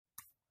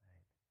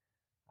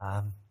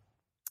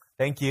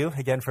Thank you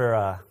again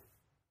for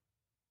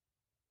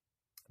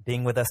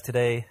being with us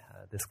today,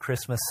 this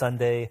Christmas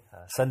Sunday,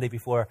 Sunday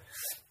before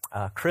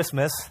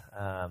Christmas.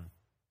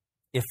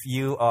 If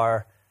you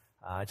are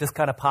just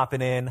kind of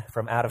popping in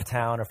from out of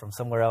town or from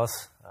somewhere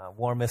else,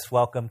 warmest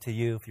welcome to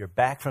you. If you're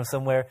back from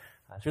somewhere,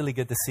 it's really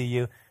good to see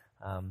you.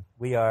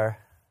 We are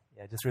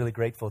just really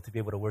grateful to be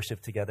able to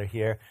worship together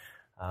here.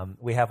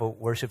 We have a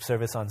worship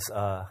service on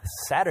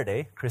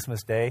Saturday,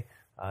 Christmas Day,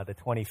 the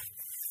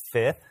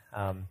 25th.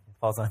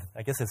 Falls on,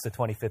 I guess it's the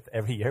 25th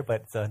every year,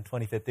 but it's on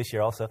 25th this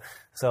year also.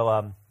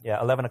 So,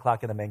 11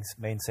 o'clock in the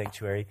main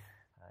sanctuary.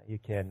 You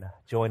can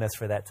join us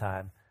for that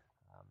time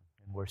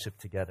and worship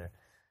together.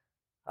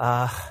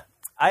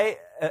 I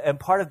am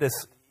part of this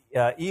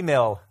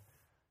email,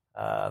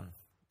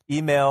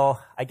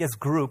 I guess,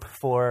 group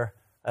for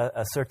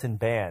a certain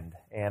band.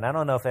 And I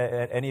don't know if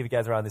any of you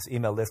guys are on this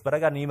email list, but I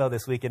got an email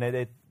this week, and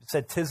it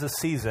said, "'Tis the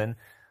season,"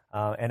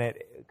 and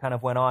it kind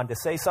of went on to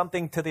say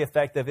something to the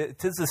effect of,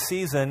 "'Tis the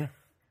season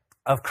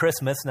of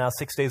Christmas," now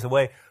 6 days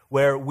away,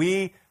 where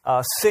we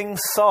sing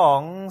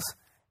songs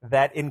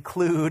that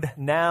include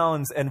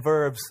nouns and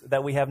verbs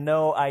that we have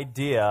no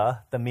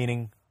idea the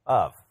meaning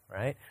of,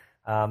 right?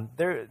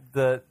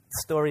 The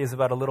story is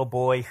about a little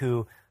boy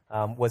who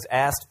was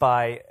asked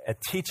by a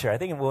teacher. I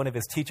think one of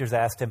his teachers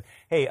asked him,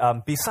 "Hey,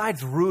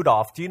 besides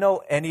Rudolph, do you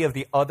know any of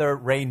the other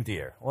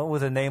reindeer? What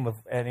was the name of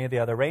any of the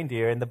other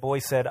reindeer?" And the boy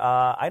said,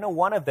 "I know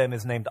one of them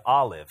is named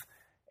Olive."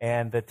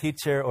 And the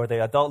teacher or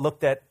the adult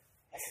looked at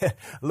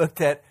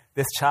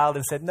this child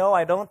and said, "No,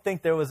 I don't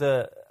think there was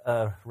a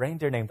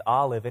reindeer named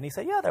Olive." And he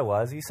said, "Yeah, there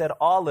was." He said,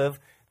 "Olive,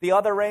 the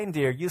other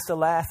reindeer, used to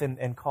laugh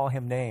and call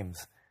him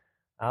names."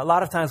 A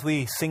lot of times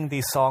we sing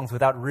these songs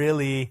without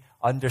really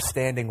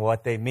understanding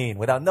what they mean,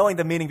 without knowing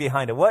the meaning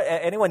behind it.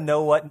 Anyone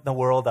know what in the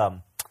world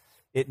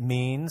it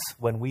means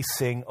when we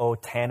sing "O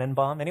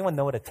Tannenbaum"? Anyone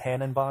know what a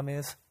Tannenbaum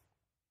is?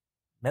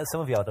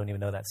 Some of y'all don't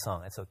even know that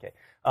song. That's okay.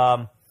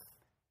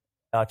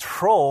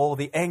 Troll,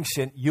 the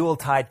ancient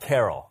Yuletide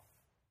carol.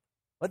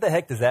 What the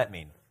heck does that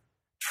mean?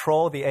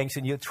 Troll, the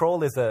ancient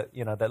Troll is that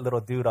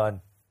little dude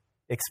on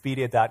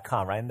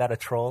Expedia.com, right? Isn't that a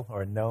troll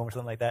or a gnome or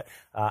something like that?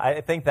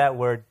 I think that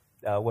word,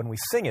 when we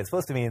sing it, it's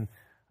supposed to mean,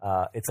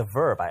 it's a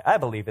verb. I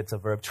believe it's a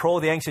verb. Troll,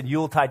 the ancient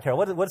Yuletide carol.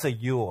 What is a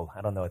Yule? I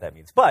don't know what that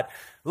means. But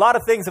a lot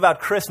of things about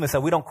Christmas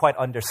that we don't quite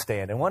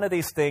understand. And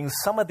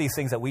some of these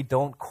things that we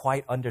don't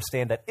quite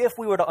understand, that if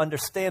we were to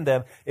understand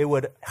them, it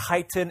would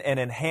heighten and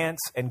enhance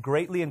and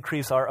greatly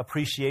increase our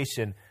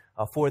appreciation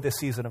for this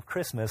season of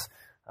Christmas.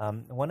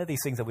 One of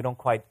these things that we don't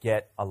quite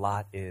get a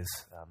lot is,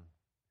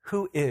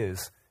 who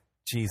is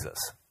Jesus?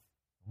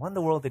 What in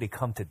the world did he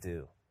come to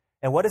do?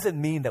 And what does it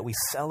mean that we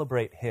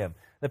celebrate him?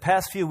 The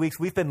past few weeks,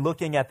 we've been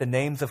looking at the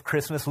names of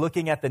Christmas,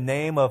 looking at the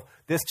name of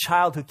this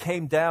child who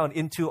came down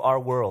into our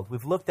world.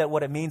 We've looked at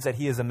what it means that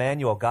he is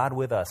Emmanuel, God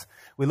with us.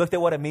 We looked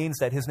at what it means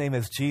that his name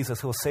is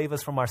Jesus, who will save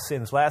us from our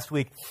sins. Last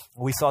week,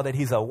 we saw that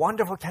he's a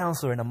wonderful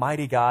counselor and a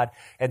mighty God.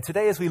 And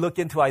today, as we look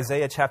into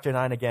Isaiah chapter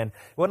 9 again,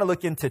 we want to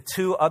look into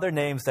two other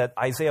names that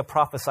Isaiah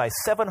prophesied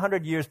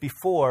 700 years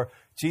before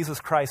Jesus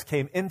Christ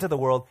came into the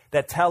world,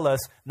 that tell us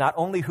not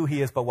only who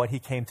he is, but what he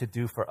came to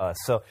do for us.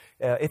 So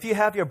if you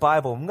have your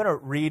Bible, I'm going to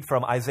read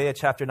from Isaiah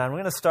chapter 9. We're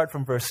going to start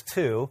from verse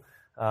 2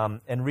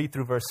 and read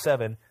through verse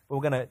 7. But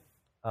we're going to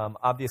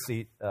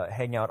obviously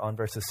hang out on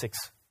verse 6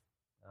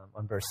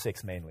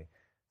 mainly.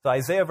 So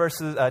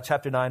Isaiah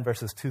chapter 9,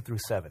 verses 2 through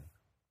 7.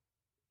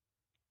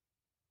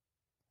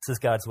 This is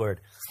God's word.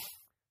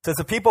 It says,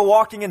 "The people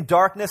walking in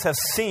darkness have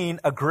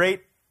seen a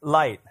great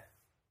light.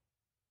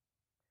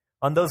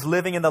 On those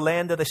living in the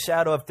land of the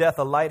shadow of death,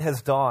 a light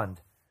has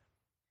dawned.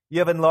 You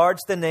have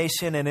enlarged the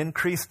nation and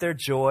increased their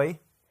joy.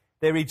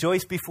 They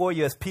rejoice before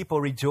you as people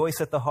rejoice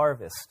at the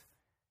harvest,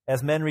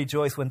 as men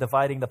rejoice when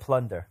dividing the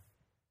plunder.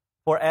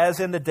 For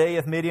as in the day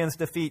of Midian's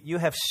defeat, you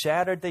have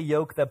shattered the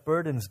yoke that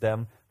burdens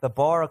them, the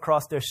bar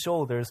across their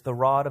shoulders, the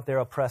rod of their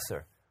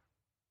oppressor.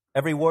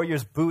 Every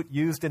warrior's boot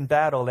used in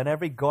battle and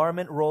every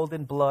garment rolled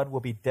in blood will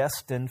be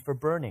destined for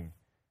burning,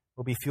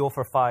 will be fuel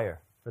for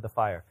the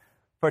fire.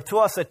 For to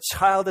us a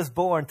child is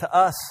born, to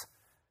us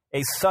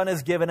a son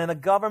is given, and the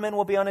government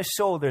will be on his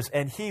shoulders,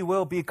 and he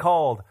will be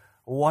called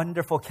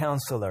Wonderful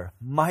Counselor,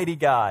 Mighty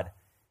God,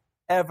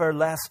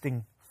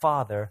 Everlasting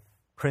Father,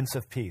 Prince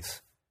of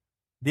Peace.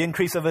 The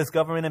increase of his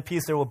government and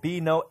peace there will be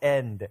no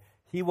end.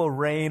 He will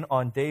reign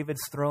on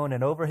David's throne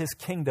and over his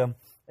kingdom,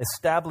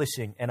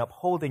 establishing and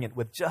upholding it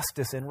with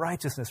justice and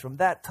righteousness from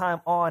that time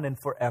on and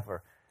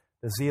forever.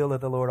 The zeal of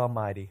the Lord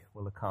Almighty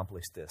will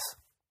accomplish this."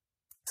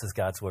 This is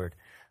God's word.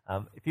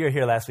 If you were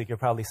here last week, you're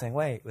probably saying,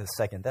 "Wait a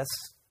second, that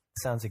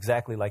sounds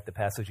exactly like the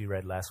passage you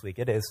read last week."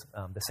 It is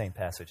the same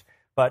passage.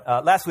 But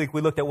last week,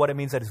 we looked at what it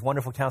means that he's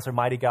Wonderful Counselor,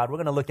 Mighty God. We're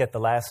going to look at the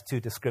last two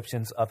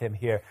descriptions of him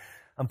here.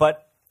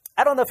 But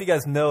I don't know if you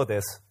guys know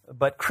this,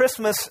 but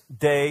Christmas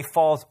Day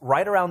falls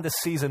right around this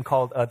season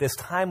called, this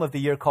time of the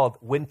year called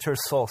winter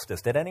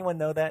solstice. Did anyone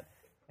know that?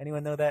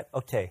 Anyone know that?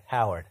 Okay,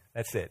 Howard,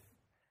 that's it.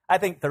 I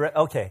think,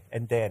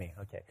 and Danny,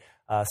 okay.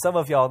 Some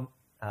of y'all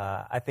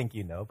I think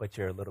you know, but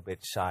you're a little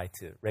bit shy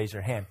to raise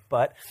your hand.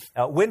 But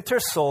winter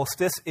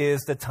solstice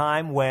is the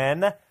time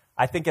when,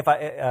 I think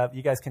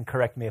you guys can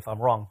correct me if I'm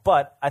wrong,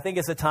 but I think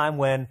it's the time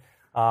when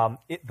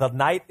the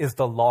night is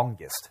the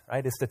longest,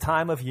 right? It's the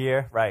time of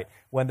year, right,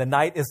 when the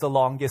night is the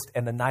longest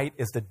and the night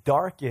is the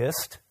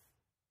darkest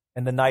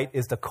and the night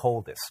is the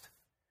coldest.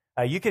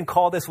 You can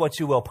call this what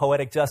you will,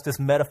 poetic justice,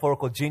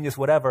 metaphorical genius,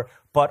 whatever,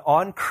 but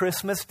on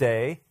Christmas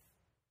Day,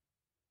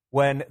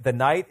 when the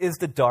night is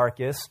the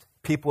darkest,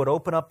 people would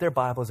open up their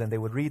Bibles and they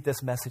would read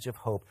this message of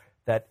hope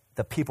that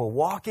the people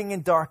walking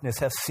in darkness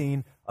have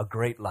seen a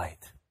great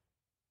light.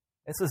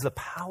 This is a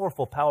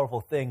powerful,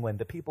 powerful thing when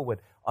the people would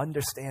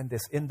understand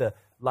this in the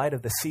light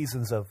of the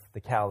seasons of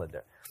the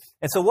calendar.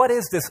 And so what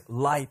is this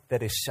light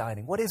that is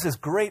shining? What is this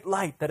great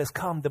light that has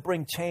come to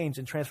bring change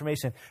and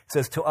transformation? It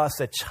says, to us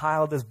a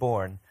child is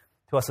born,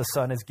 to us a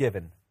son is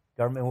given.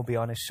 Government will be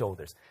on his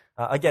shoulders.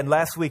 Again,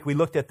 last week we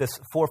looked at this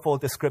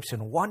fourfold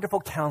description.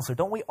 Wonderful counselor.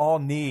 Don't we all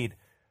need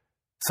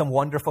some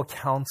wonderful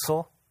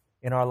counsel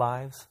in our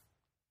lives?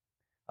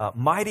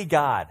 Mighty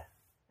God.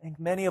 I think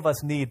many of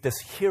us need this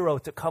hero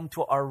to come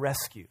to our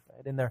rescue.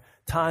 Right? In their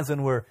times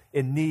when we're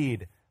in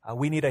need,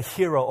 we need a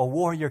hero, a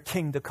warrior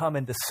king to come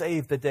and to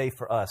save the day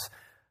for us.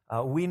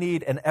 We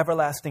need an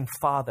everlasting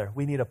Father.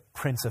 We need a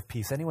Prince of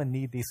Peace. Anyone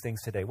need these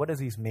things today? What does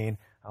these mean?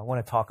 I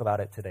want to talk about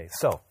it today.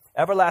 So,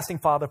 everlasting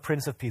Father,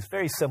 Prince of Peace.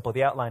 Very simple.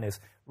 The outline is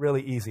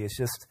really easy. It's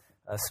just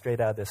straight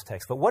out of this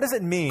text. But what does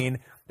it mean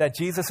that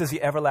Jesus is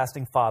the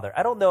everlasting Father?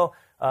 I don't know.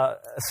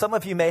 Some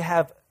of you may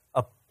have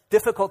a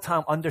difficult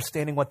time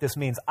understanding what this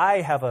means. I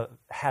have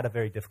had a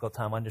very difficult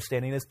time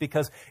understanding this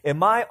because in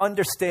my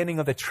understanding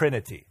of the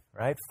Trinity,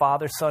 right,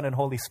 Father, Son, and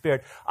Holy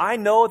Spirit, I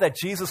know that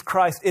Jesus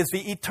Christ is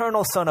the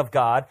eternal Son of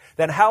God.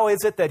 Then how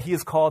is it that he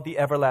is called the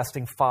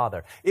everlasting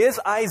Father? Is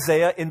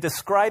Isaiah, in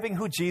describing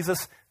who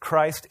Jesus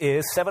Christ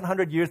is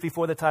 700 years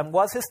before the time,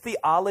 was his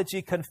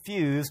theology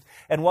confused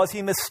and was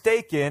he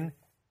mistaken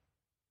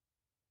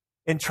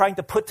in trying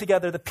to put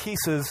together the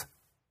pieces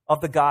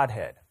of the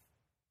Godhead?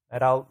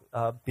 And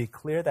I'll be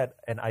clear that,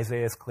 and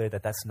Isaiah is clear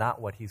that that's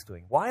not what he's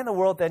doing. Why in the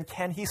world then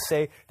can he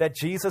say that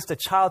Jesus, the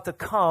child to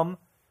come,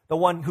 the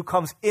one who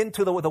comes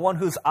into the one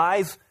whose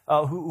eyes,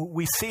 who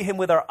we see him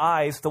with our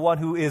eyes, the one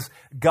who is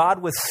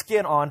God with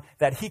skin on,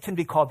 that he can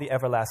be called the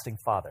everlasting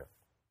Father?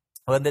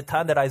 Well, in the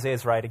time that Isaiah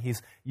is writing,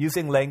 he's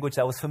using language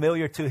that was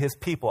familiar to his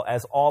people,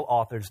 as all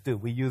authors do.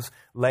 We use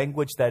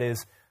language that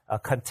is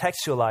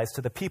contextualized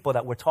to the people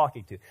that we're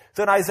talking to.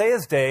 So in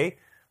Isaiah's day,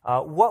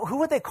 who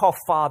would they call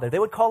father? They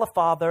would call a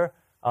father,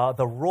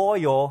 the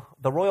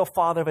royal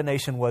father of a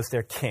nation was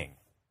their king.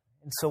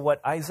 And so what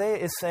Isaiah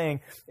is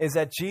saying is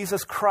that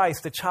Jesus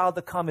Christ, the child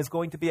to come, is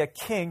going to be a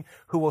king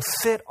who will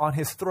sit on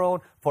his throne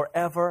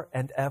forever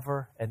and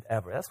ever and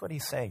ever. That's what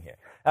he's saying here.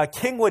 A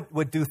king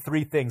would do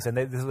three things, and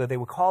they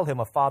would call him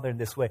a father in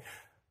this way.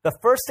 The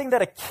first thing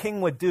that a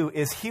king would do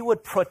is he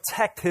would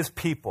protect his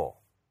people.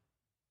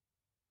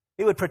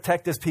 He would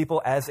protect his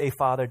people as a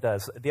father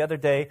does. The other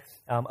day,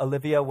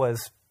 Olivia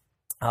was...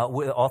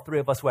 all three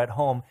of us were at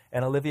home,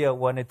 and Olivia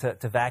wanted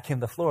to vacuum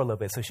the floor a little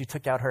bit. So she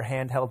took out her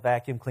handheld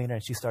vacuum cleaner,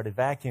 and she started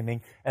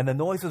vacuuming. And the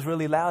noise was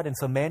really loud, and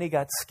so Manny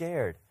got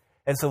scared.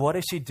 And so what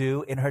does she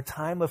do? In her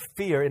time of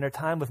fear, in her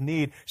time of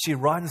need, she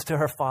runs to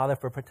her father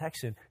for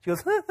protection. She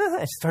goes,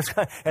 and she starts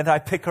crying. And I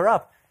pick her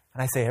up,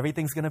 and I say,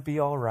 everything's going to be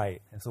all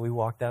right. And so we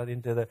walked out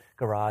into the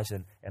garage,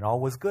 and all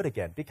was good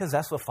again. Because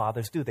that's what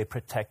fathers do. They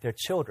protect their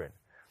children.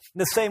 In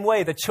the same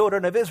way, the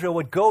children of Israel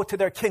would go to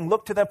their king,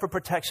 look to them for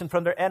protection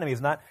from their enemies.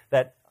 Not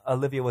that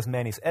Olivia was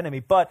Manny's enemy,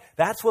 but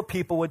that's what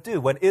people would do.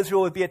 When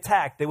Israel would be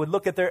attacked, they would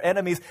look at their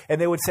enemies and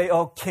they would say,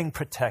 oh, king,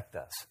 protect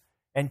us.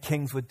 And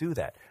kings would do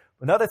that.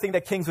 Another thing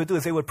that kings would do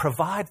is they would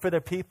provide for their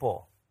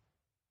people.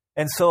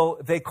 And so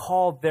they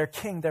called their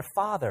king their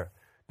father,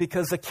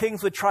 because the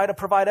kings would try to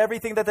provide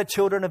everything that the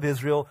children of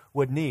Israel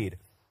would need.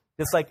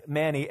 Just like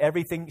Manny,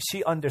 everything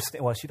she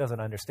understands, well, she doesn't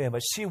understand,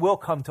 but she will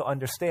come to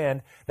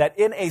understand that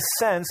in a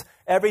sense,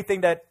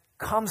 everything that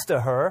comes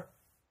to her,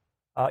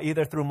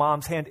 either through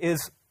mom's hand,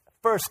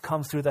 first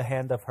comes through the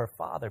hand of her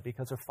father,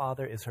 because her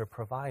father is her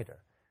provider.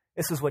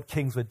 This is what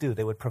kings would do.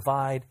 They would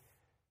provide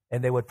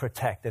and they would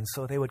protect. And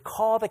so they would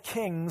call the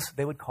kings,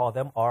 they would call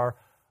them our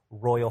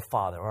royal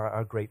father, or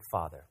our great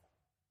father.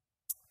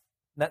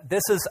 Now,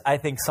 this is, I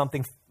think,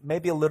 something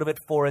maybe a little bit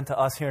foreign to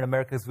us here in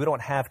America, because we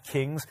don't have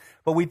kings,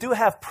 but we do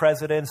have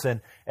presidents,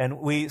 and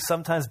we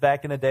sometimes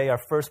back in the day, our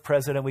first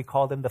president, we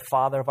called him the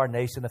father of our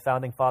nation, the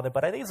founding father,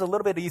 but I think it's a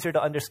little bit easier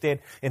to understand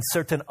in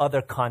certain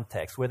other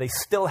contexts, where they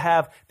still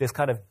have this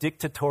kind of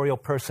dictatorial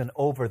person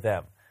over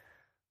them.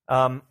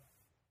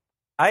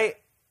 I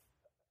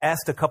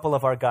asked a couple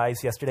of our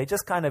guys yesterday,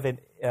 just kind of in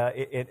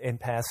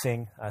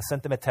passing,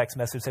 sent them a text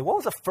message, say, what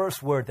was the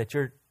first word that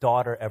your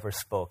daughter ever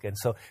spoke? And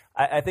so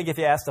I think if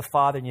you ask the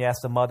father and you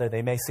ask the mother,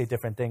 they may say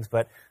different things.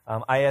 But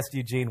I asked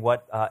Eugene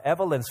what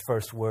Evelyn's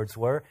first words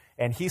were,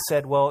 and he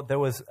said, well, there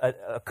was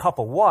a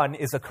couple. One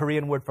is a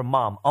Korean word for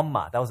mom,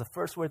 엄마. That was the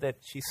first word that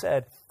she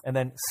said. And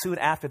then soon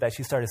after that,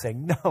 she started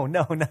saying,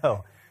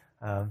 no.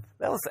 That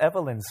was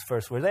Evelyn's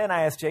first words. Then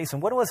I asked Jason,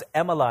 what was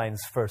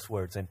Emmeline's first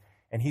words?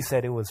 And he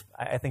said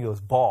I think it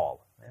was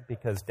ball,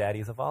 because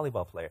Daddy's a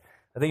volleyball player.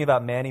 I think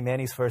about Manny.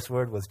 Manny's first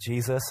word was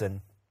Jesus,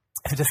 and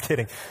I'm just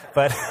kidding.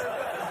 But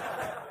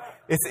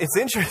it's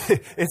interesting.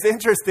 It's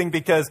interesting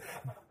because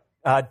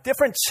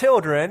different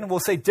children will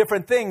say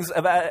different things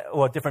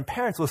about. Different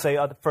parents will say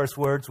the first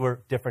words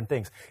were different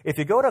things. If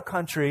you go to a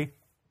country,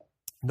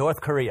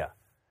 North Korea,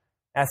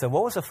 ask them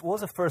what was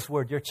the first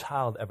word your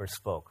child ever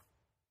spoke.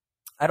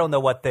 I don't know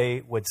what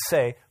they would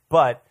say,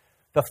 but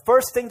the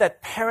first thing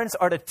that parents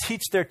are to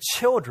teach their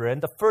children,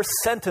 the first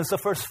sentence, the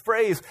first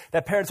phrase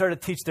that parents are to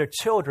teach their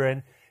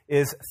children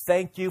is,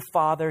 "Thank you,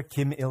 Father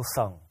Kim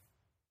Il-sung."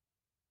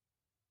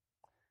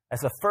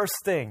 That's the first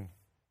thing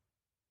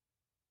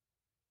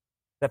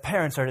that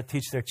parents are to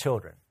teach their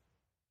children.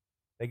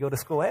 They go to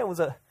school, hey,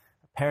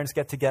 parents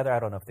get together. I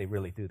don't know if they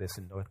really do this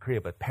in North Korea,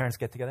 but parents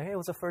get together. Hey, what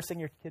was the first thing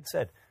your kid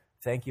said?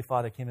 "Thank you,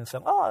 Father Kim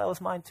Il-sung." Oh, that was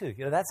mine too.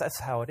 That's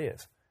how it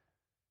is.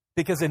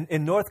 Because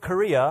in North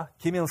Korea,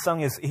 Kim Il-sung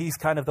he's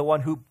kind of the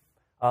one who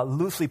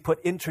loosely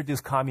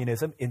introduced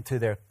communism into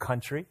their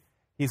country.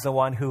 He's the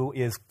one who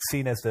is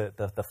seen as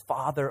the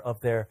father of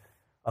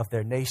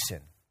their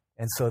nation.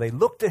 And so they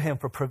look to him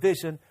for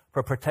provision,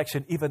 for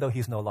protection, even though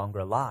he's no longer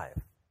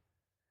alive.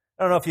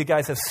 I don't know if you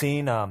guys have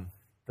seen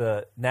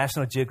the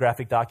National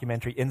Geographic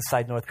documentary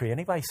Inside North Korea.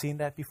 Anybody seen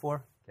that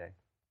before? Okay.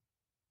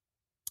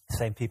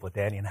 Same people,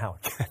 Danny and Howard.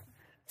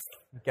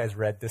 You guys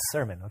read this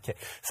sermon, okay?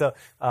 So,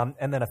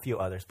 and then a few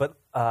others. But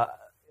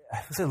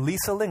was it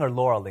Lisa Ling or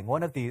Laura Ling?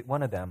 One of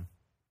them,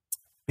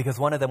 because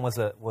one of them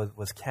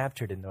was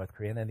captured in North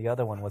Korea, and then the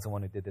other one was the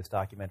one who did this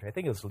documentary. I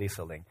think it was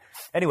Lisa Ling.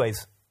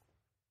 Anyways,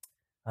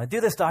 I do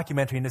this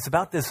documentary, and it's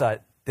about this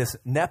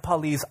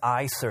Nepalese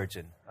eye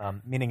surgeon,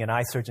 meaning an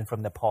eye surgeon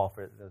from Nepal.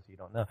 For those of you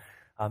who don't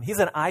know, he's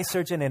an eye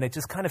surgeon, and it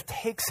just kind of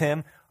takes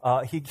him.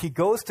 He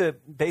goes to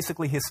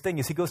basically his thing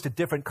is he goes to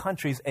different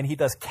countries and he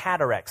does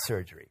cataract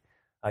surgery.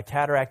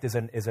 Cataract is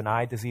an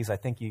eye disease. I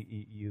think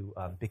you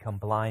become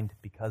blind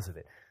because of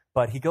it.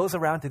 But he goes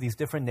around to these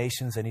different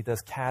nations and he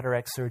does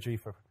cataract surgery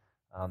for,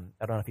 I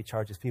don't know if he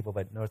charges people,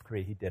 but North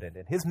Korea he didn't.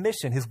 And his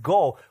mission, his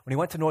goal when he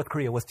went to North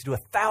Korea was to do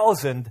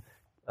 1,000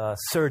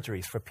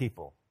 surgeries for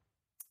people.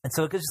 And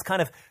so it just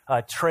kind of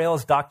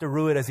trails Dr.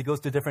 Ruud as he goes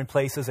to different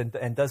places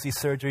and does these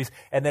surgeries.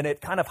 And then it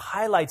kind of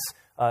highlights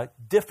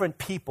different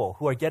people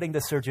who are getting the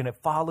surgery, and it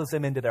follows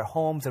them into their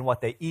homes and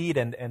what they eat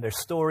and their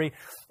story.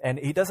 And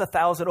he does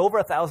over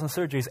 1,000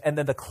 surgeries. And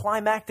then the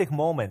climactic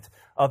moment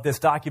of this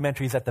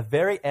documentary is at the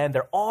very end.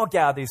 They're all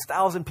gathered. These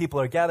 1,000 people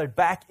are gathered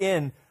back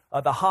in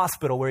the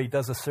hospital where he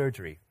does the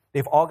surgery.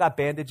 They've all got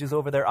bandages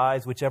over their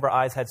eyes, whichever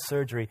eyes had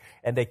surgery,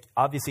 and they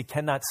obviously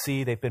cannot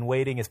see. They've been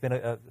waiting. It's been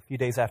a few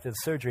days after the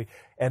surgery.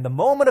 And the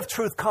moment of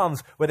truth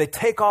comes where they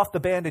take off the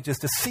bandages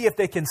to see if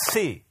they can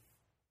see.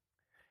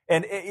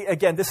 And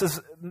again, this is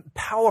a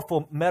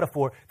powerful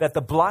metaphor that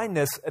the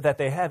blindness that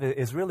they have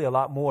is really a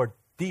lot more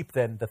deep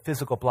than the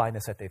physical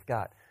blindness that they've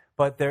got.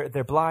 But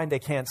they're blind, they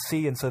can't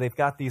see, and so they've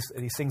got these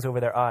things over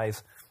their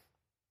eyes.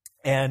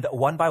 And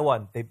one by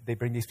one, they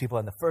bring these people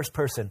in. The first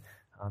person,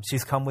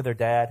 she's come with her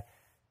dad.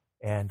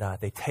 And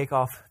they take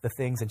off the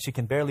things, and she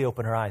can barely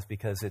open her eyes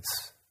because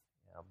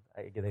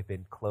they've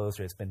been closed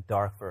or it's been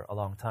dark for a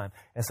long time.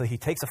 And so he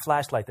takes a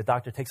flashlight. The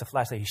doctor takes a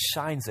flashlight. He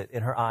shines it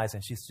in her eyes,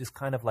 and she's just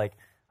kind of like,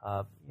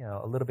 a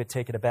little bit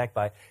taken aback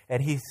by it.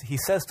 And he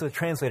says to the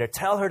translator,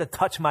 "Tell her to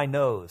touch my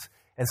nose."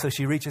 And so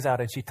she reaches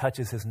out and she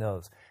touches his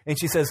nose. And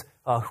she says,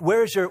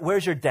 "Where's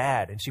your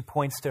dad?" And she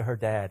points to her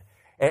dad.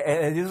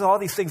 And there's all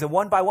these things, and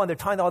one by one, they're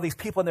talking to all these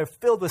people, and they're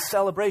filled with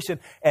celebration.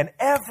 And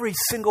every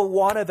single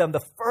one of them,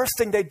 the first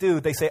thing they do,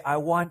 they say, "I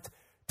want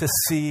to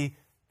see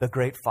the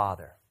great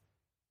Father."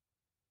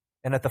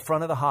 And at the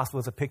front of the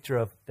hospital is a picture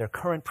of their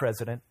current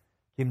president,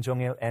 Kim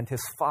Jong-il, and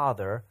his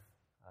father,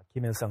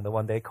 Kim Il-sung, the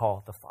one they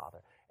call the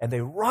Father. And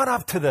they run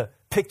up to the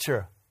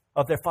picture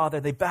of their father.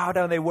 They bow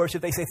down, they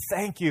worship. They say,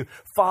 "Thank you,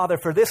 Father,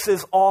 for this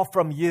is all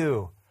from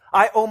you.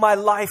 I owe my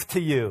life to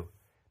you.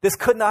 This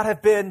could not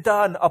have been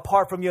done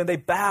apart from you." And they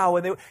bow,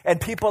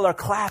 and people are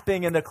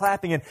clapping, and they're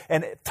clapping,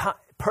 and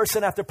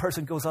person after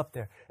person goes up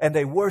there, and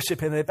they worship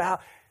him, and they bow.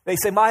 They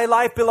say, "My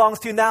life belongs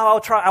to you. Now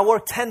I'll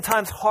work 10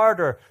 times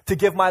harder to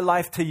give my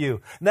life to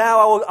you.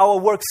 Now I will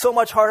work so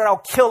much harder, I'll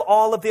kill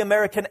all of the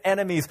American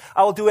enemies.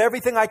 I will do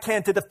everything I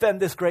can to defend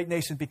this great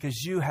nation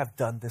because you have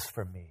done this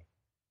for me."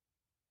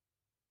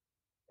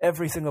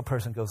 Every single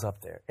person goes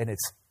up there, and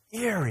it's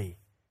eerie,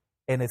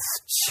 and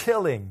it's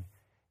chilling,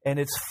 and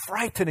it's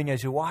frightening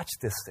as you watch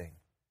this thing.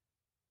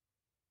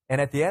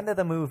 And at the end of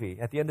the movie,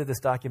 at the end of this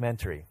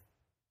documentary,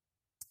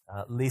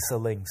 Lisa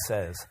Ling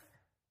says,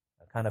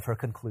 kind of her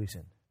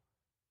conclusion,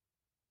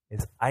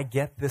 is, "I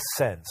get this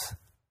sense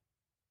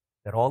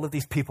that all of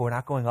these people are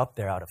not going up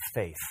there out of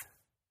faith,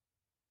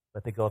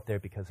 but they go up there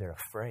because they're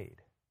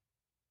afraid,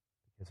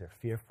 because they're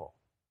fearful."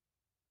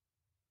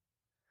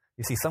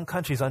 You see, some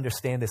countries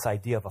understand this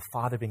idea of a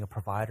father being a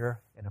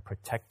provider and a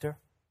protector.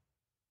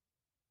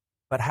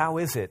 But how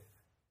is it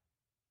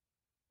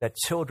that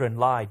children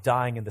lie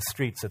dying in the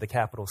streets of the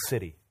capital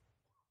city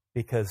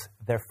because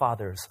their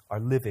fathers are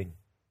living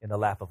in the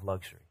lap of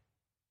luxury.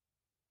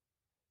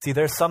 See,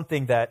 there's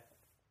something that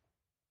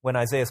when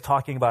Isaiah is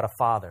talking about a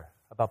father,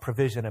 about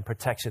provision and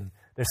protection,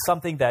 there's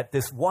something that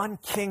this one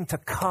king to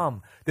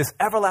come, this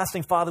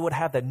everlasting father would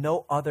have that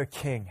no other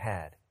king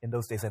had in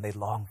those days, and they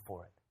longed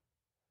for it.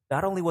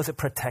 Not only was it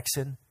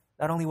protection,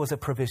 not only was it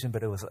provision,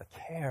 but it was a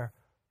care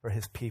for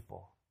his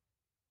people.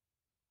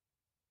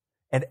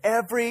 And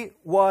every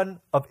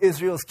one of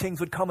Israel's kings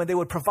would come and they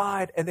would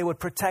provide and they would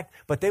protect,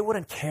 but they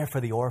wouldn't care for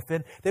the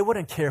orphan. They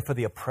wouldn't care for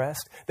the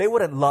oppressed. They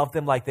wouldn't love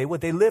them like they would.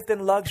 They lived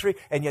in luxury,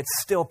 and yet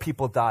still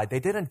people died. They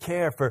didn't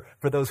care for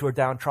those who were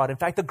downtrodden. In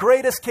fact, the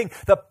greatest king,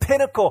 the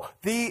pinnacle,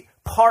 the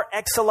par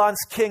excellence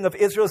king of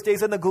Israel's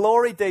days, in the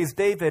glory days,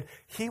 David,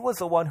 he was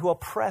the one who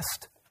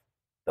oppressed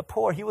the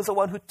poor. He was the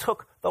one who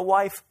took the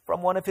wife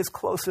from one of his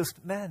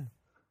closest men.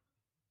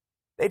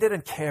 They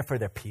didn't care for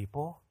their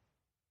people.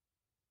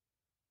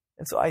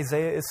 And so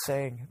Isaiah is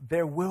saying,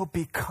 there will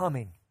be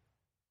coming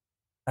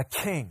a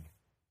king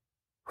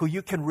who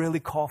you can really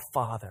call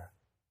father,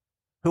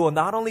 who will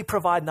not only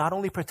provide, not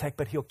only protect,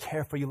 but he'll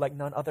care for you like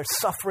none other.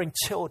 Suffering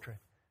children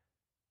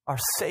are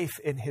safe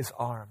in his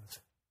arms.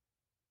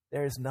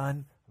 There is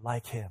none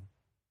like him.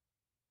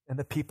 And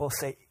the people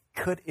say,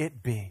 could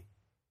it be?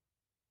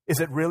 Is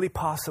it really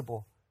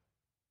possible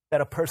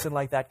that a person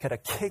like that, a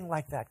king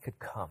like that could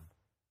come?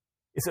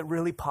 Is it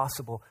really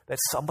possible that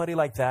somebody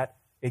like that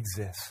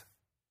exists?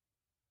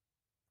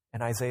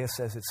 And Isaiah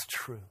says it's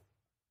true.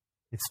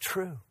 It's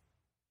true.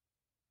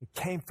 It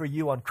came for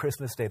you on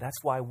Christmas Day.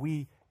 That's why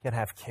we can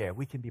have care.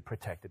 We can be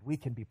protected. We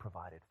can be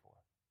provided for.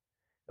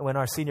 And when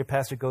our senior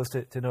pastor goes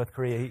to North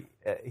Korea,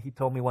 he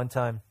told me one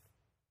time,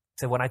 he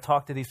said, when I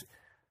talk to these,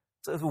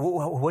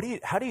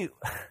 how do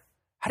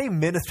you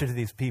minister to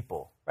these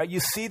people? Right? You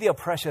see the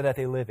oppression that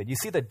they live in. You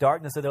see the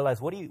darkness of their lives.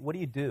 What do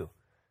you do?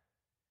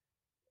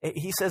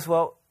 He says,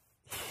 well,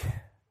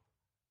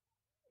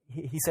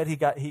 he said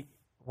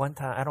one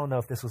time, I don't know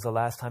if this was the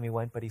last time he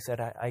went, but he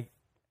said, I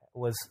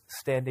was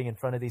standing in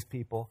front of these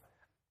people,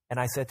 and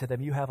I said to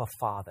them, you have a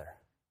father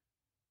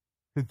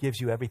who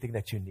gives you everything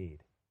that you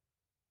need.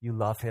 You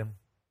love him.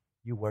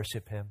 You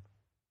worship him.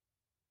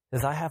 He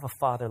says, I have a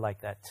father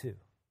like that too.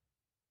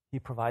 He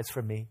provides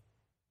for me.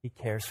 He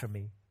cares for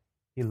me.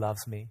 He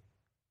loves me.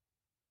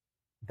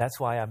 That's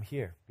why I'm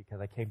here,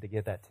 because I came to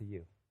give that to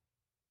you.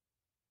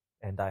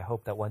 And I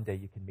hope that one day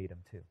you can meet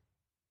him too.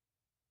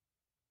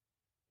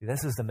 See,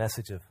 this is the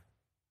message of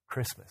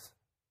Christmas.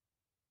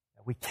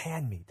 We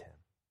can meet him.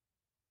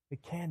 We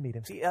can meet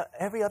him. See,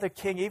 every other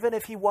king, even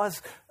if he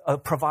was a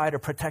provider,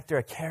 protector,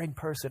 a caring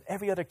person,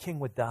 every other king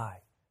would die.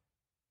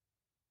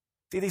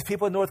 See, these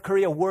people in North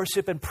Korea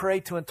worship and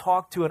pray to and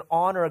talk to and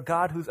honor a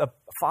God who's a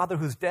father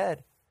who's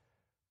dead.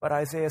 But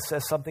Isaiah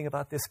says something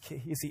about this king.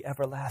 He's the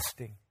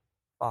everlasting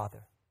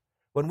Father.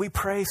 When we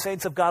pray,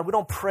 saints of God, we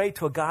don't pray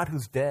to a God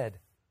who's dead.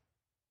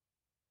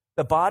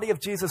 The body of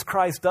Jesus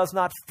Christ does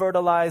not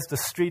fertilize the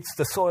streets,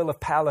 the soil of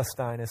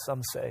Palestine, as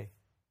some say.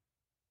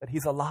 But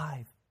he's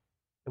alive.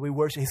 That we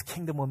worship. His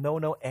kingdom will know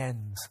no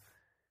ends.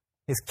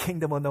 His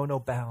kingdom will know no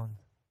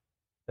bounds.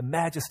 The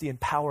majesty and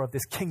power of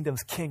this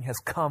kingdom's king has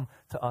come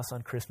to us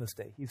on Christmas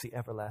Day. He's the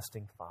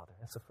everlasting Father.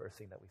 That's the first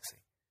thing that we see.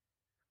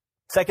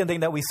 Second thing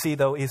that we see,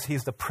 though, is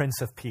he's the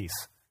Prince of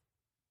Peace.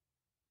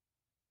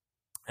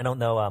 I don't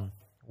know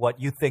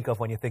what you think of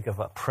when you think of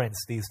a prince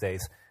these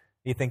days.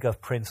 You think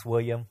of Prince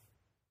William,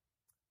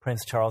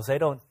 Prince Charles.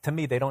 To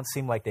me, they don't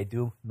seem like they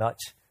do much.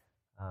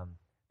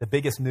 The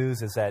biggest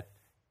news is that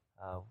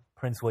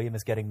Prince William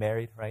is getting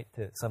married, right,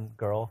 to some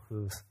girl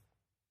who's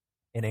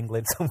in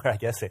England somewhere, I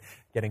guess,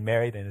 getting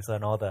married, and it's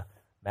on all the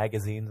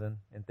magazines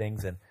and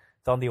things. And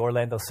it's on the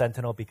Orlando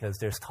Sentinel because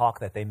there's talk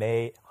that they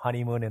may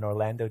honeymoon in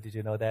Orlando. Did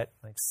you know that?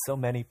 Like so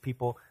many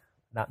people,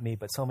 not me,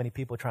 but so many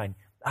people trying,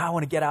 I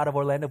want to get out of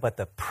Orlando, but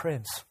the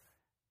prince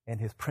and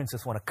his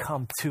princess want to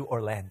come to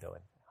Orlando.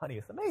 And honey,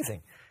 it's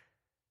amazing.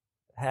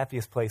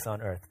 Happiest place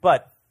on earth.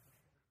 But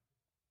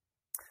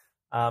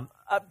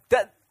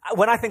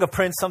when I think of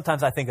Prince,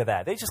 sometimes I think of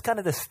that. They're just kind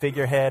of this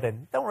figurehead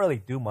and don't really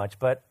do much.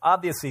 But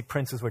obviously,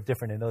 princes were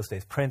different in those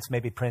days. Prince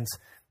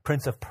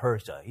of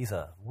Persia. He's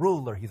a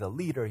ruler. He's a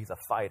leader. He's a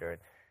fighter.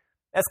 And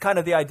that's kind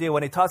of the idea.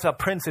 When he talks about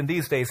Prince in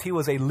these days, he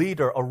was a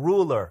leader, a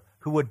ruler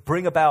who would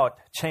bring about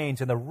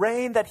change. And the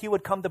reign that he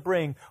would come to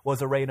bring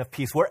was a reign of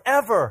peace.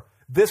 Wherever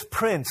this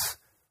prince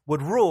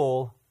would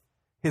rule,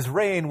 his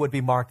reign would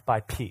be marked by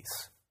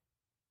peace.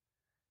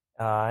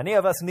 Any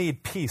of us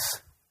need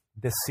peace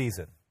this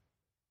season.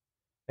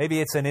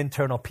 Maybe it's an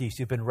internal peace.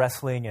 You've been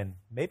wrestling and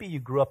maybe you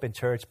grew up in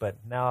church, but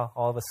now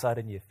all of a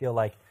sudden you feel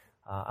like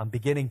I'm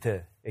beginning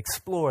to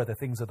explore the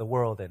things of the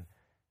world.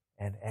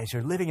 And as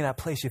you're living in that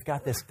place, you've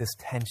got this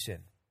tension.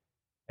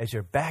 As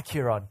you're back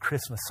here on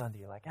Christmas Sunday,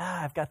 you're like,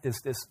 I've got this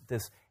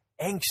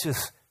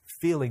anxious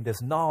feeling,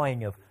 this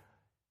gnawing of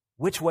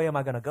which way am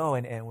I going to go?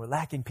 And we're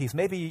lacking peace.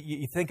 Maybe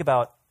you think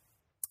about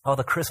all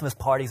the Christmas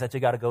parties that you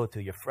got to go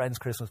to, your friend's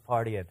Christmas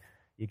party, and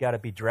you got to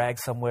be dragged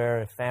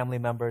somewhere, family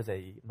members.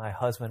 My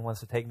husband wants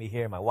to take me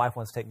here. My wife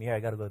wants to take me here. I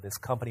got to go to this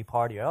company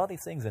party, or all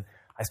these things. And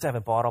I still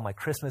haven't bought all my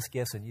Christmas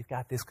gifts, and you've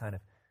got this kind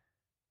of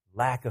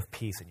lack of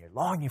peace, and you're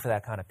longing for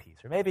that kind of peace.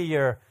 Or maybe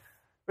you're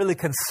really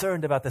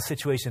concerned about the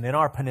situation in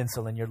our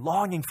peninsula, and you're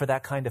longing for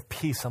that kind of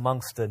peace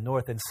amongst the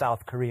North and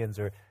South Koreans,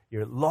 or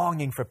you're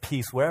longing for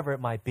peace wherever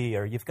it might be,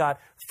 or you've got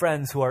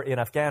friends who are in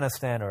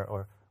Afghanistan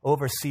or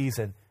overseas,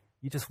 and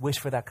you just wish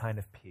for that kind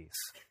of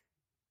peace.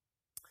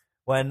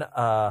 When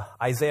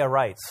Isaiah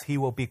writes, he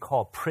will be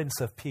called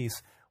Prince of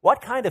Peace, what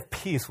kind of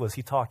peace was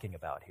he talking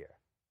about here?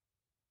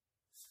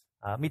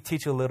 Let me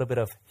teach you a little bit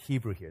of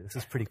Hebrew here. This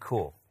is pretty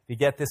cool. If you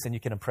get this, then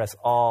you can impress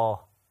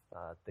all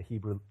the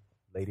Hebrew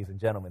ladies and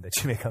gentlemen that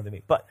you may come to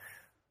meet. But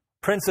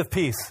Prince of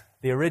Peace,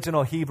 the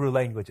original Hebrew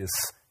language is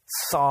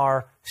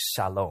Sar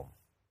Shalom.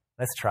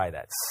 Let's try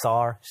that.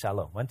 Sar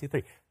Shalom. 1, 2,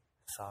 3.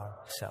 Sar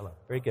Shalom.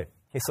 Very good.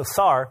 Okay, so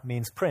Sar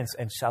means prince,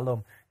 and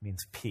Shalom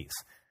means peace.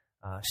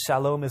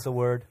 Shalom is a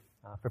word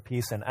for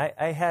peace. And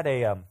I had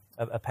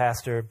a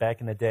pastor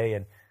back in the day,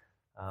 and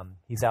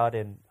he's out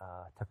in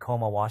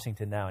Tacoma,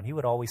 Washington now, and he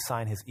would always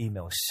sign his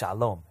email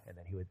Shalom, and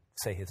then he would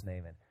say his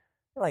name. And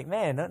you're like,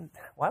 man,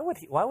 why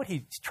would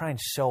he try and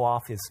show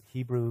off his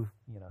Hebrew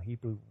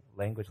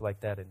language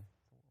like that and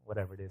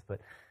whatever it is? But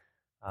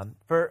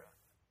for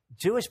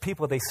Jewish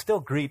people, they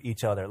still greet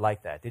each other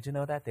like that. Did you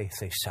know that? They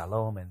say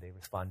shalom, and they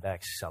respond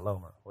back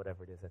shalom, or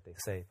whatever it is that they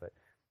say. But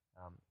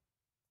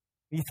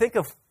when you think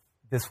of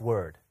this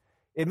word,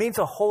 it means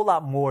a whole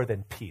lot more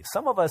than peace.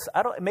 Some of us,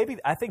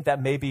 I think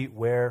that may be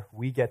where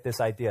we get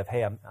this idea of,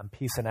 hey, I'm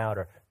peacing out,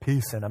 or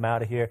peace and I'm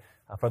out of here,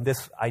 from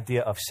this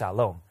idea of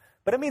shalom.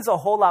 But it means a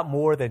whole lot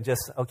more than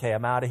just, okay,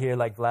 I'm out of here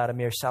like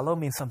Vladimir. Shalom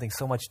means something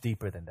so much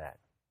deeper than that.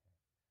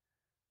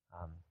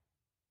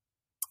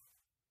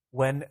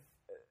 When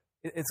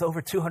it's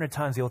over 200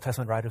 times the Old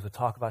Testament writers would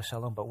talk about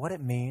shalom, but what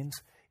it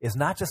means is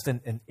not just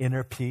an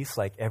inner peace,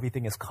 like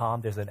everything is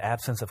calm, there's an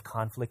absence of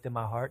conflict in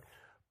my heart,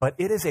 but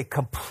it is a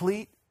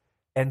complete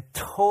and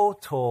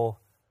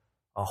total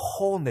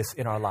wholeness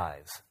in our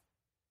lives.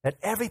 That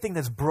everything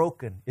that's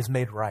broken is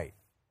made right.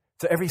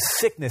 So every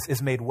sickness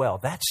is made well.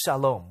 That's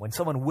shalom. When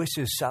someone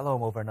wishes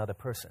shalom over another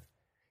person.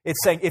 It's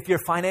saying if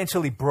you're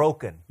financially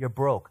broken, you're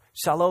broke.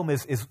 Shalom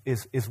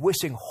is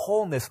wishing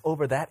wholeness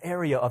over that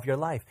area of your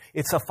life.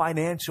 It's a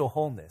financial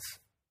wholeness.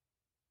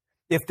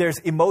 If there's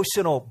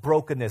emotional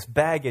brokenness,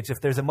 baggage, if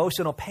there's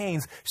emotional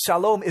pains,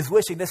 shalom is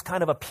wishing this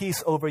kind of a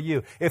peace over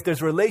you. If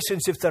there's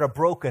relationships that are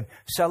broken,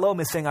 shalom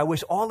is saying, I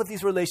wish all of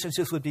these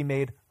relationships would be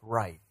made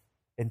right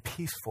and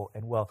peaceful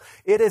and well.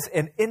 It is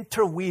an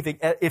interweaving.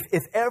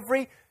 If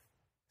every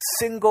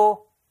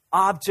single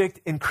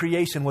object in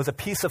creation was a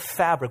piece of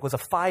fabric, was a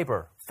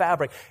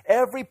fabric,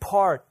 every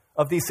part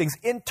of these things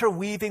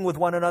interweaving with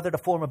one another to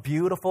form a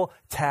beautiful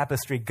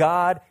tapestry.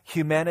 God,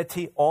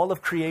 humanity, all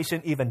of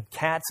creation, even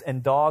cats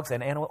and dogs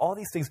and animals, all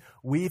these things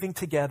weaving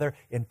together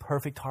in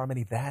perfect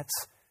harmony. That's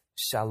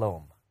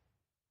shalom.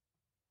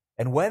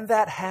 And when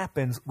that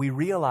happens, we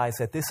realize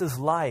that this is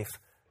life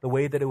the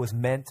way that it was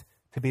meant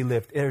to be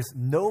lived. There's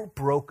no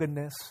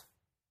brokenness.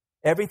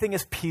 Everything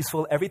is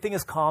peaceful. Everything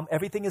is calm.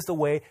 Everything is the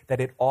way that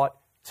it ought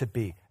to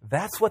be.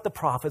 That's what the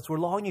prophets were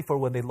longing for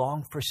when they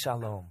longed for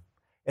shalom.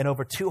 And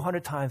over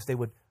 200 times they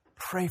would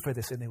pray for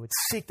this, and they would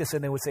seek this,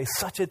 and they would say,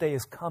 such a day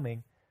is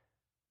coming.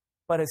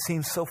 But it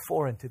seems so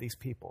foreign to these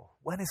people.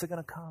 When is it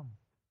going to come?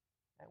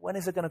 When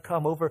is it going to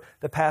come? Over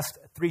the past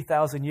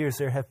 3,000 years,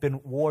 there have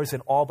been wars in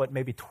all but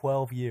maybe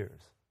 12 years.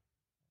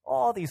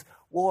 All these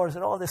wars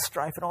and all this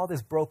strife and all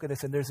this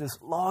brokenness, and there's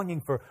this longing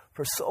for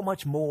so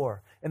much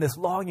more, and this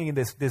longing and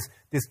this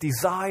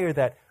desire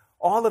that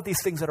all of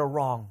these things that are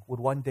wrong would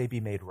one day be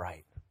made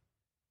right.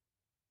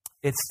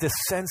 It's this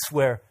sense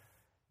where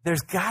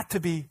there's got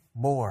to be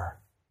more.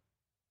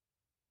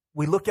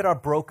 We look at our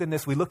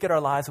brokenness, we look at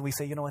our lives, and we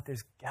say, you know what,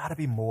 there's got to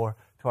be more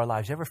to our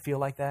lives. You ever feel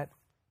like that?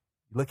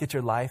 You look at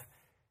your life,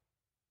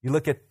 you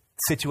look at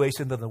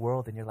situations in the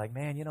world, and you're like,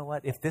 man, you know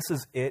what, if this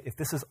is it, if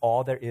this is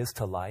all there is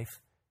to life,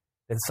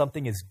 then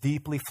something is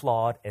deeply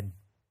flawed and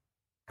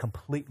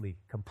completely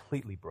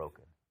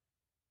broken.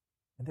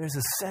 And there's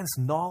a sense,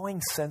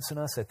 gnawing sense in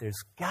us that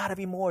there's got to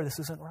be more. This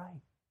isn't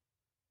right.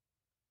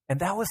 And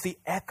that was the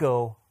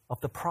echo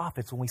of the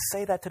prophets. When we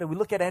say that today, we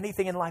look at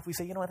anything in life, we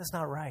say, you know what, that's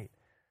not right.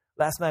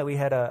 Last night we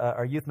had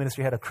our youth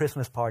ministry had a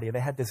Christmas party, and they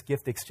had this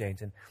gift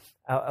exchange. And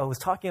I was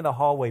talking in the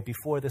hallway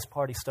before this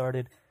party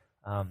started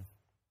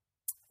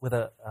with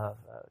a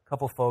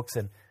couple folks,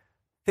 and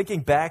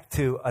thinking back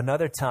to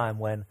another time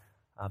when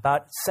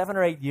about 7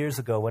 or 8 years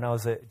ago, when I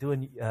was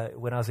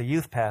a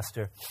youth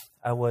pastor,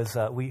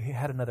 we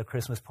had another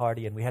Christmas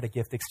party, and we had a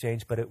gift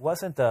exchange, but it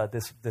wasn't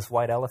this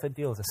white elephant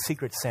deal. It was a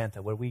secret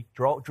Santa where we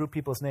drew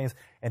people's names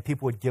and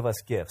people would give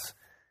us gifts.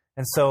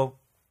 And so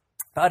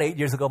about 8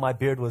 years ago, my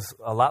beard was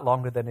a lot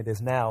longer than it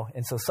is now.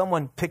 And so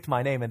someone picked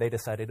my name, and they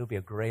decided it would be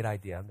a great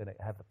idea. I'm going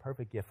to have the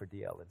perfect gift for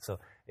DL. And so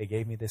they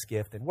gave me this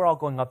gift, and we're all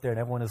going up there, and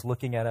everyone is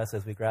looking at us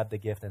as we grab the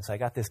gift. And so I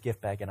got this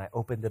gift bag, and I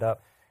opened it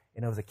up,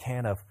 and it was a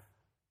can of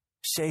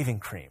shaving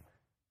cream.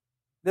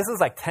 This was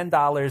like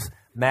 $10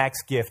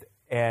 max gift.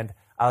 And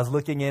I was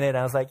looking in it, and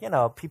I was like, you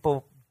know,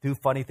 people do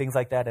funny things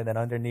like that. And then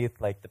underneath,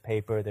 like the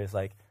paper, there's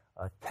like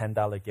a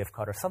 $10 gift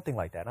card or something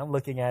like that. And I'm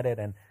looking at it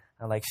and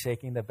I'm like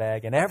shaking the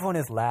bag and everyone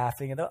is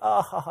laughing and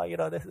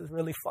they're, this is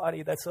really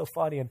funny. That's so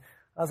funny. And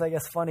I was like,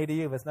 it's funny to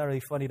you, but it's not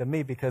really funny to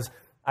me because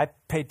I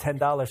paid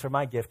 $10 for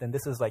my gift and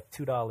this is like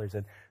 $2.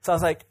 And so I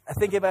was like,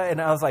 thinking about it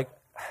and I was like,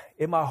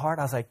 in my heart,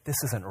 I was like, this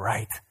isn't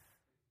right.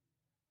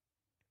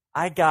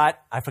 I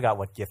forgot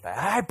what gift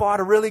I bought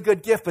a really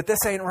good gift, but this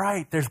ain't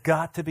right. There's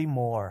got to be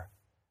more.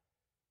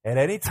 And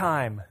any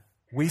time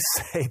we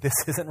say this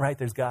isn't right,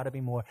 there's got to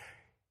be more,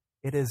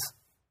 it is,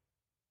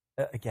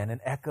 again, an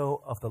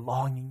echo of the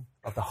longing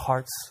of the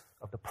hearts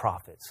of the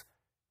prophets.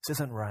 This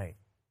isn't right.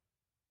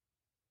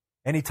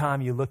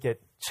 Anytime you look at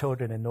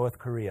children in North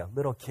Korea,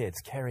 little kids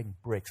carrying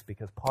bricks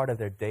because part of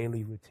their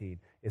daily routine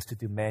is to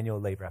do manual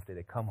labor after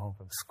they come home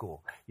from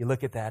school. You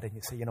look at that and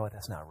you say, you know what,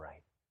 that's not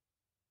right.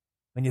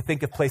 When you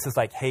think of places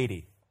like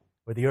Haiti,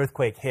 where the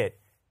earthquake hit,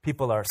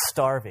 people are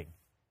starving.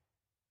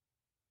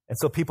 And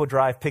so people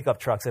drive pickup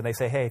trucks and they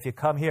say, hey, if you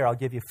come here, I'll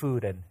give you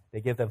food. And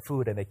they give them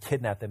food and they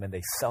kidnap them and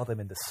they sell them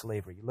into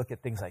slavery. You look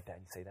at things like that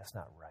and you say, that's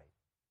not right.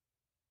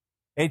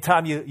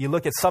 Anytime you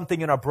look at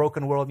something in our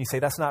broken world and you say,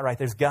 that's not right,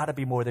 there's got to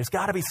be more. There's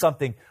got to be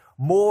something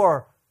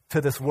more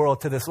to this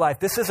world, to this life.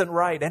 This isn't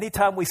right.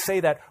 Anytime we say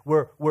that,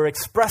 we're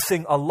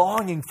expressing a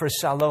longing for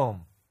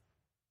shalom.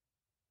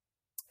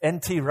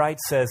 N.T. Wright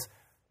says,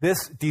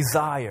 this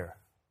desire,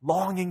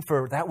 longing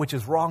for that which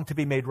is wrong to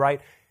be made right,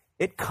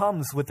 it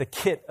comes with the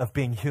kit of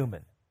being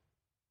human.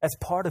 That's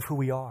part of who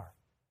we are.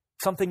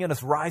 Something in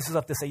us rises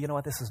up to say, you know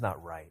what, this is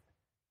not right.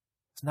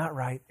 It's not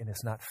right and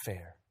it's not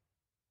fair.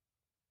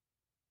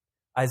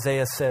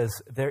 Isaiah says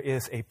there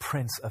is a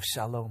prince of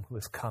shalom who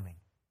is coming.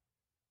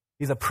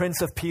 He's a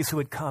prince of peace who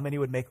would come and he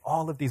would make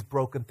all of these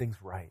broken things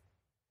right.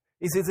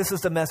 He says this is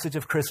the message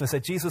of Christmas,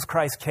 that Jesus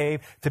Christ came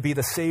to be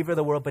the Savior of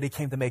the world, but he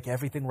came to make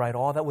everything right,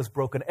 all that was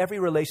broken, every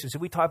relationship.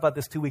 We talked about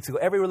this 2 weeks ago.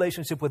 Every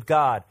relationship with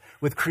God,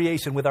 with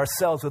creation, with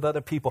ourselves, with other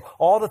people,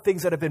 all the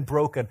things that have been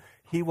broken,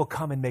 he will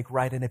come and make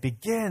right. And it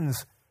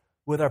begins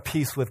with our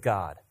peace with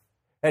God.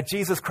 That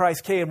Jesus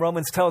Christ came,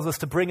 Romans tells us,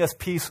 to bring us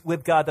peace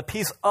with God. The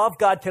peace of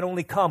God can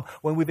only come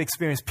when we've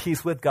experienced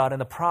peace with God. And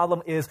the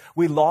problem is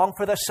we long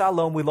for the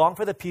shalom, we long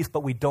for the peace,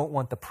 but we don't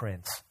want the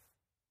prince.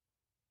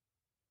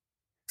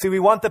 See, we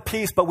want the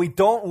peace, but we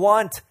don't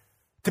want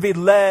to be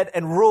led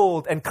and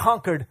ruled and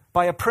conquered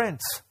by a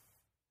prince.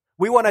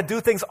 We want to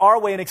do things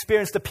our way and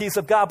experience the peace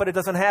of God, but it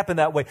doesn't happen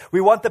that way. We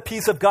want the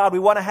peace of God. We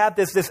want to have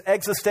this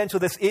existential,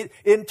 this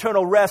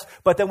internal rest,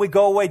 but then we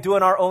go away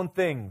doing our own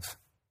things.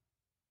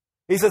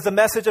 He says the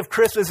message of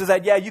Christmas is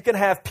that, yeah, you can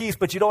have peace,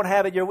 but you don't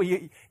have it.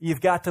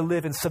 You've got to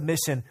live in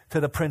submission to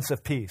the Prince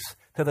of Peace,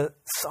 to the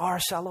Sar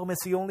Shalom.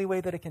 It's the only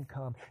way that it can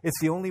come. It's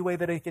the only way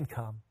that it can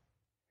come.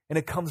 And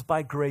it comes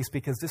by grace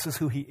because this is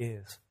who he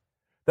is.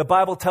 The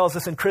Bible tells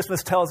us and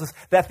Christmas tells us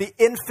that the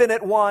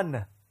infinite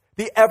one,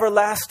 the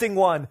everlasting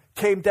one,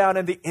 came down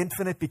and the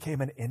infinite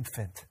became an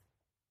infant.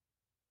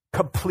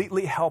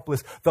 Completely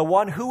helpless. The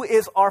one who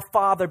is our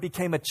Father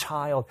became a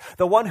child.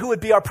 The one who would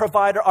be our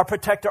provider, our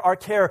protector, our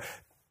carer,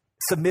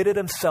 submitted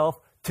himself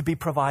to be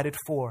provided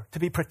for, to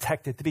be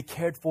protected, to be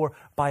cared for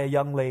by a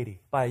young lady,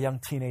 by a young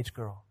teenage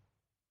girl.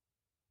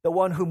 The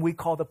one whom we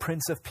call the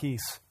Prince of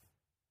Peace.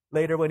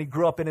 Later, when he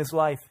grew up in his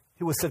life,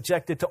 he was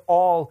subjected to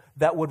all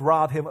that would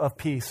rob him of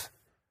peace.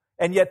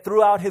 And yet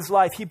throughout his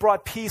life, he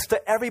brought peace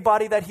to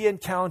everybody that he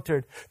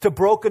encountered, to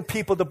broken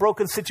people, to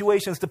broken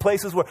situations, to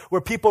places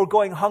where people were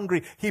going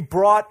hungry. He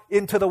brought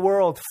into the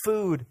world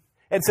food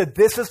and said,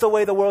 this is the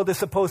way the world is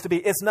supposed to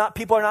be.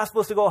 People are not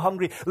supposed to go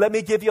hungry. Let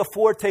me give you a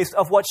foretaste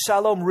of what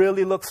shalom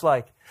really looks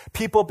like.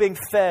 People being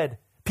fed,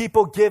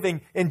 people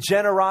giving in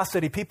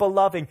generosity, people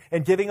loving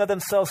and giving of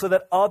themselves so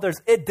that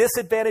others,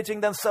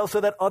 disadvantaging themselves so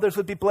that others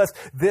would be blessed.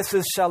 This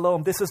is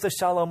shalom. This is the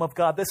shalom of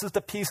God. This is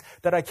the peace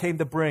that I came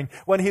to bring.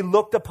 When he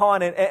looked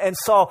upon it and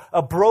saw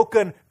a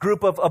broken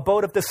group of a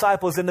boat of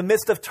disciples in the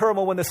midst of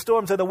turmoil, when the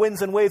storms and the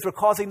winds and waves were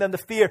causing them to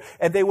fear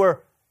and they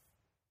were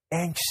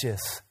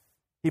anxious,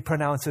 he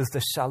pronounces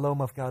the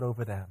shalom of God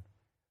over them.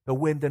 The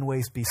wind and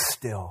waves be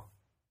still.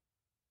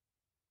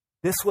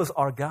 This was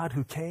our God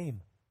who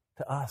came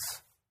to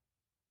us.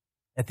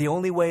 And the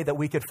only way that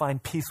we could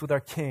find peace with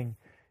our King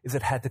is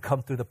it had to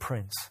come through the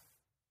Prince.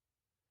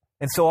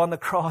 And so on the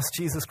cross,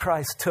 Jesus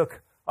Christ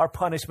took our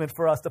punishment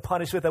for us, the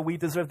punishment that we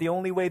deserve. The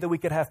only way that we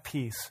could have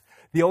peace,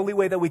 the only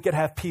way that we could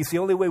have peace, the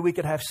only way we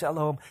could have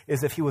shalom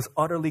is if he was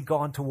utterly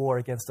gone to war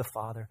against the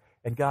Father.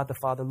 And God the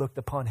Father looked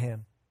upon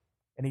him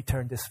and he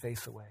turned his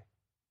face away.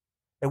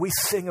 And we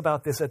sing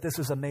about this, that this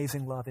is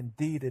amazing love.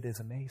 Indeed, it is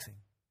amazing.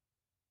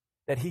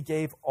 That he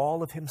gave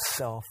all of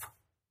himself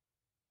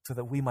so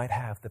that we might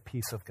have the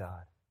peace of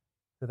God,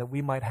 so that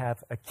we might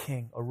have a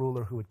king, a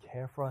ruler who would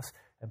care for us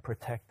and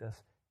protect us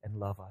and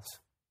love us.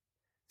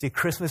 See,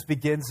 Christmas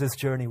begins this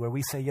journey where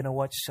we say, you know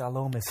what,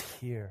 shalom is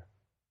here.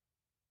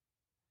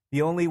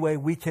 The only way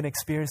we can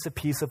experience the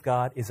peace of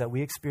God is that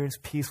we experience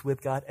peace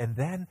with God, and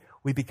then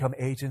we become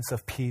agents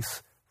of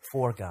peace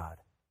for God.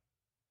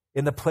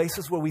 In the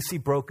places where we see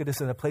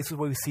brokenness, in the places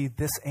where we see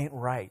this ain't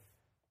right,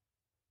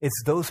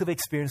 it's those who've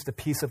experienced the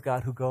peace of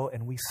God who go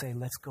and we say,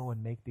 let's go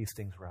and make these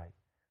things right.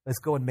 Let's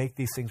go and make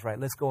these things right.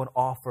 Let's go and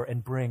offer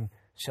and bring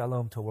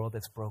shalom to a world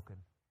that's broken.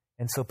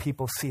 And so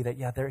people see that,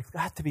 yeah, there's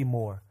got to be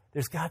more.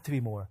 There's got to be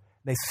more.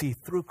 They see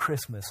through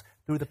Christmas,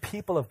 through the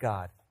people of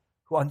God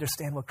who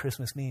understand what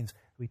Christmas means,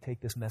 we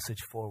take this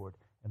message forward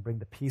and bring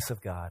the peace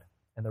of God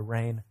and the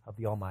reign of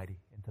the Almighty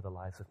into the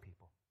lives of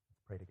people.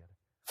 Let's pray together.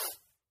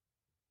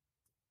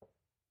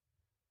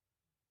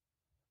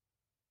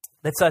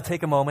 Let's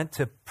take a moment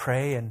to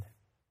pray and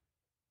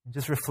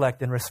just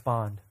reflect and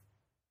respond.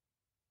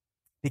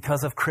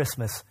 Because of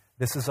Christmas,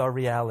 this is our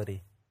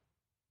reality.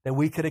 That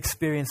we could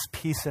experience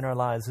peace in our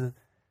lives.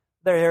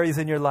 There are areas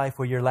in your life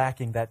where you're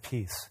lacking that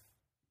peace.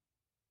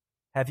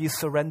 Have you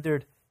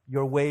surrendered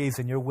your ways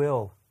and your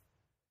will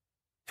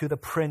to the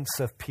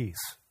Prince of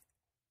Peace?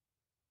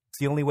 It's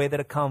the only way that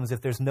it comes.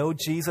 If there's no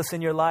Jesus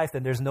in your life,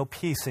 then there's no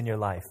peace in your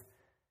life.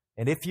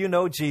 And if you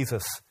know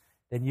Jesus,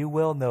 then you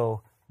will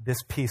know this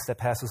peace that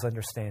passes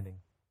understanding.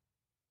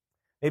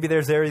 Maybe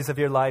there's areas of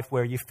your life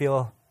where you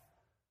feel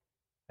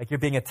like you're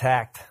being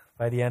attacked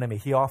by the enemy.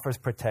 He offers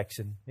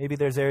protection. Maybe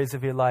there's areas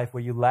of your life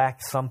where you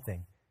lack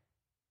something.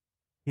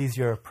 He's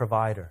your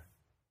provider.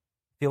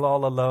 Feel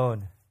all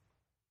alone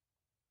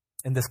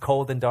in this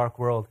cold and dark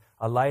world.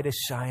 A light is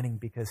shining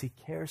because He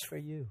cares for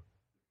you.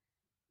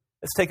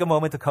 Let's take a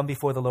moment to come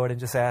before the Lord and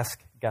just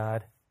ask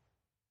God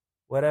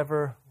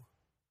whatever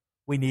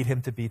we need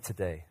Him to be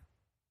today.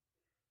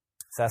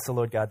 Let's ask the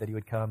Lord God that He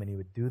would come and He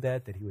would do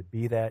that He would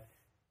be that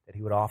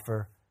He would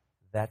offer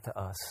that to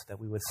us, that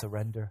we would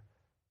surrender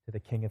to the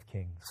King of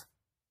Kings,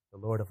 the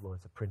Lord of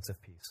Lords, the Prince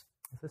of Peace.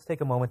 Let's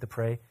take a moment to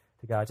pray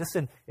to God, just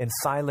in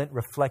silent,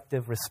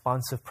 reflective,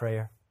 responsive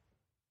prayer.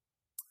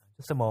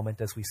 Just a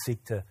moment as we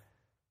seek to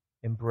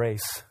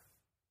embrace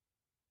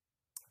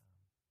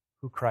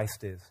who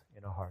Christ is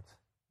in our hearts.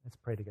 Let's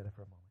pray together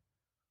for a moment.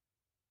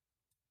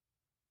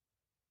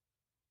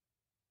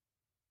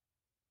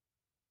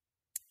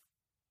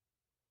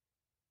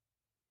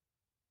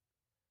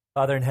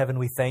 Father in heaven,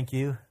 we thank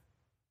You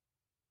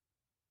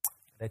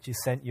that You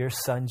sent Your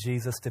Son,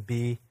 Jesus, to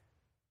be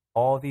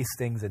all these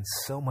things and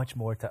so much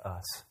more to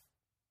us.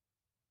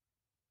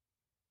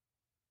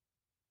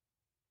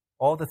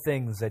 All the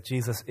things that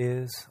Jesus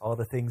is, all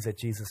the things that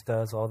Jesus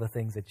does, all the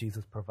things that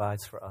Jesus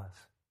provides for us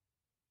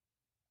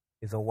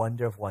is a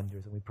wonder of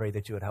wonders. And we pray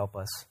that You would help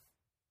us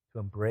to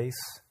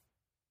embrace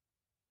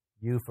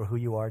You for who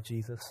You are,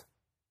 Jesus,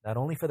 not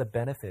only for the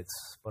benefits,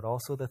 but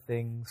also the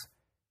things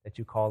that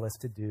You call us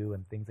to do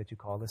and things that You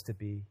call us to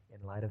be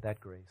in light of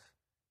that grace.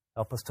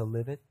 Help us to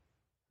live it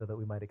so that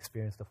we might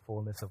experience the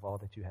fullness of all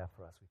that You have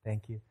for us. We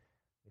thank You,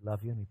 we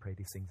love You, and we pray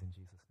these things in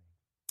Jesus' name.